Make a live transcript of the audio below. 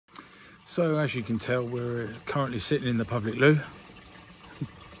So as you can tell, we're currently sitting in the public loo.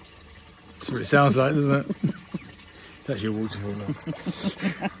 That's what it sounds like, doesn't it? It's actually a waterfall now.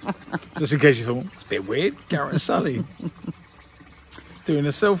 Just in case you thought, it's a bit weird, Garrett and Sally doing a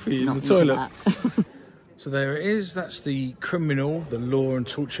selfie in the toilet. So there it is, that's the Criminal, the Law and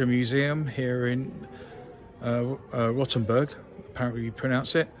Torture Museum here in Rottenburg, apparently you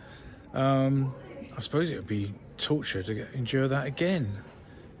pronounce it. I suppose it would be torture to endure that again.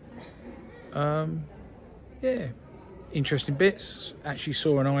 Yeah, interesting bits. Actually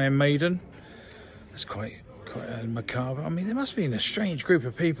saw an Iron Maiden. That's quite macabre. I mean, there must be a strange group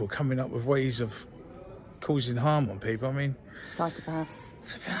of people coming up with ways of causing harm on people. I mean, psychopaths.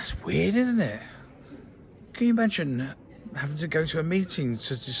 That's weird, isn't it? Can you imagine having to go to a meeting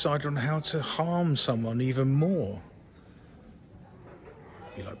to decide on how to harm someone even more?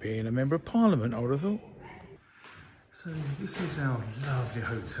 Be like being a member of Parliament, I would have thought. So this is our lovely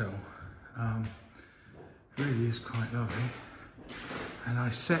hotel. Really is quite lovely. And I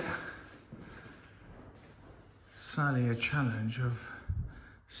set Sally a challenge of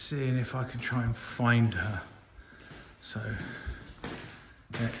seeing if I can try and find her. So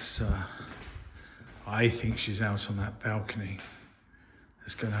let's, I think she's out on that balcony.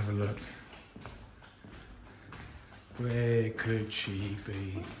 Let's go and have a look. Where could she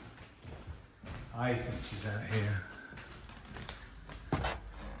be? I think she's out here.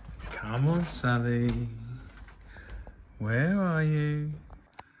 Come on, Sally. Where are you?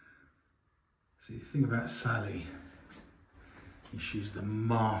 See, the thing about Sally is she's the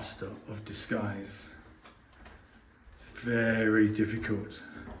master of disguise. It's very difficult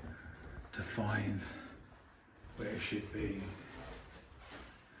to find where she'd be.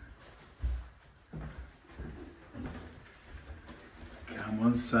 Come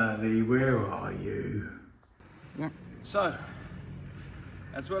on, Sally, where are you? Yeah. So,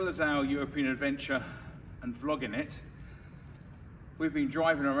 as well as our European adventure and vlogging it, we've been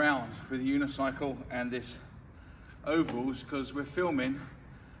driving around with a unicycle and this overalls because we're filming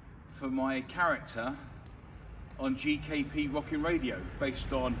for my character on GKP Rockin' Radio,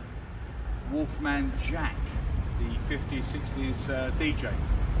 based on Wolfman Jack, the 50s, 60s DJ.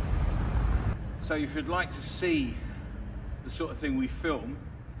 So if you'd like to see the sort of thing we film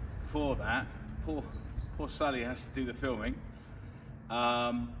for that, poor Sally has to do the filming,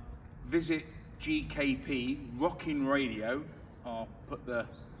 visit GKP Rockin' Radio. I'll put the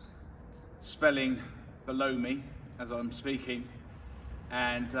spelling below me as I'm speaking,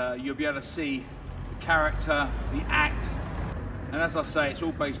 and you'll be able to see the character, the act, and as I say, it's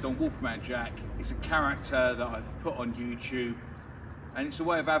all based on Wolfman Jack. It's a character that I've put on YouTube, and it's a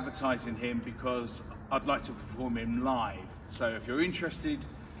way of advertising him because I'd like to perform him live. So if you're interested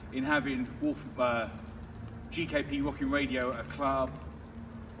in having GKP Rockin' Radio at a club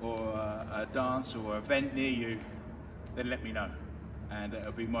or a dance or an event near you, then let me know, and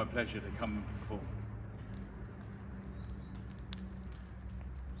it'll be my pleasure to come and perform.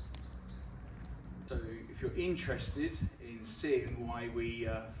 So if you're interested in seeing why we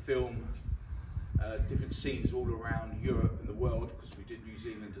film different scenes all around Europe and the world, because we did New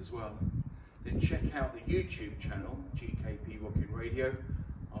Zealand as well, then check out the YouTube channel, GKP Rockin' Radio.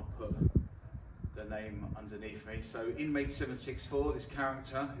 I'll put the name underneath me. So Inmate 764, this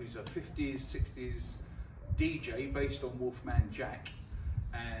character, who's a 50s, 60s DJ based on Wolfman Jack,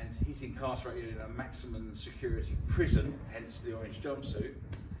 and he's incarcerated in a maximum security prison, hence the orange jumpsuit,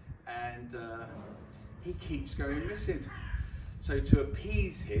 and he keeps going missing. So to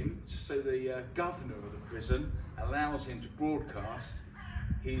appease him, so the governor of the prison allows him to broadcast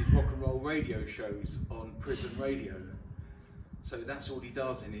his rock and roll radio shows on prison radio. So that's all he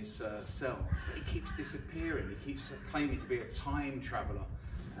does in his cell. But he keeps disappearing. He keeps claiming to be a time traveller,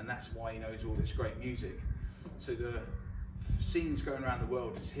 and that's why he knows all this great music. So the scenes going around the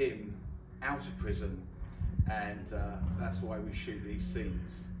world is him out of prison, and that's why we shoot these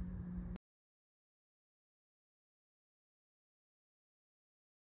scenes.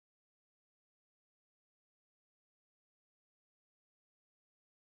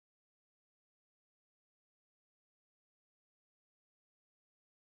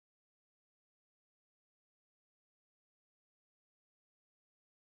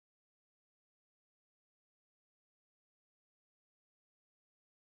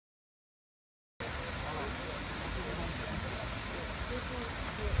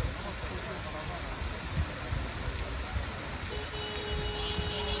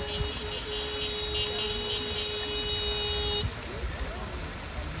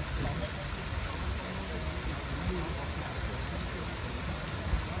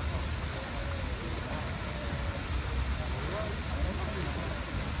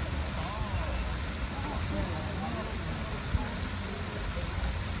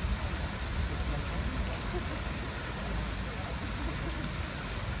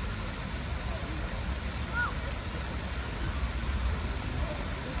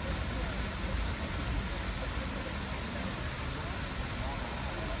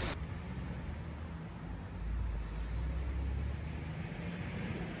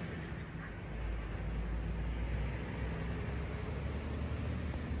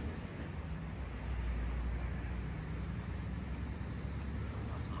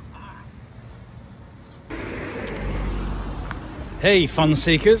 Hey fun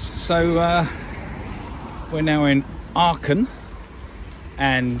seekers, so we're now in Aachen,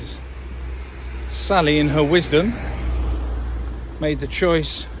 and Sally in her wisdom made the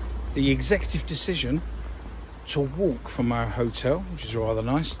choice, the executive decision, to walk from our hotel, which is rather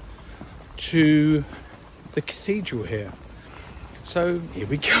nice, to the cathedral here. So here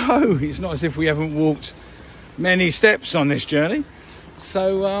we go. It's not as if we haven't walked many steps on this journey.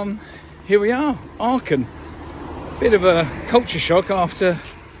 So here we are, Aachen. Bit of a culture shock after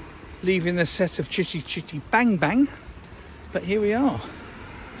leaving the set of Chitty Chitty Bang Bang, but here we are.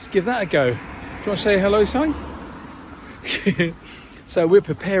 Let's give that a go. Do you want to say hello, Si? So we're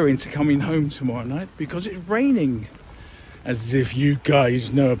preparing to come in home tomorrow night because it's raining. As if you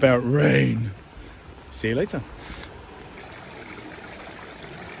guys know about rain. See you later.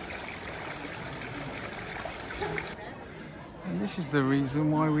 And this is the reason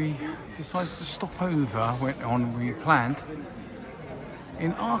why we decided to stop over, we planned,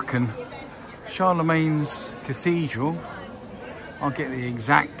 in Aachen, Charlemagne's cathedral. I'll get the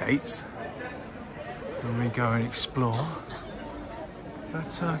exact dates when we go and explore.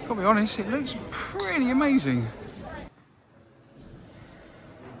 But gotta be honest, it looks pretty amazing.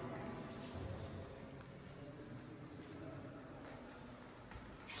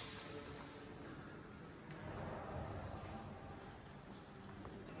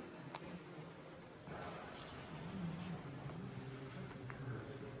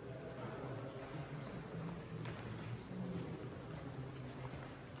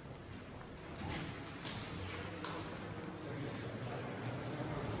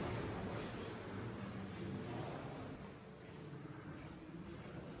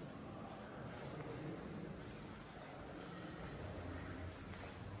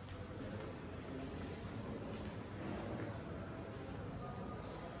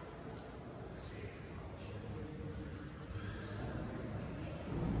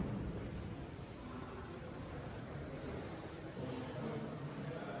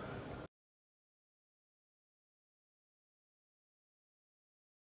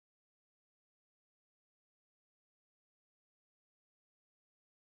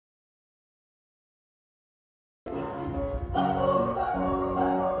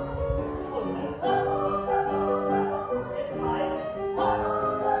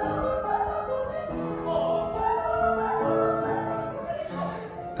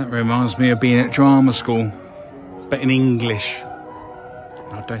 That reminds me of being at drama school, but in English.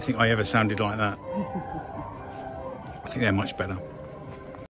 I don't think I ever sounded like that. I think they're much better.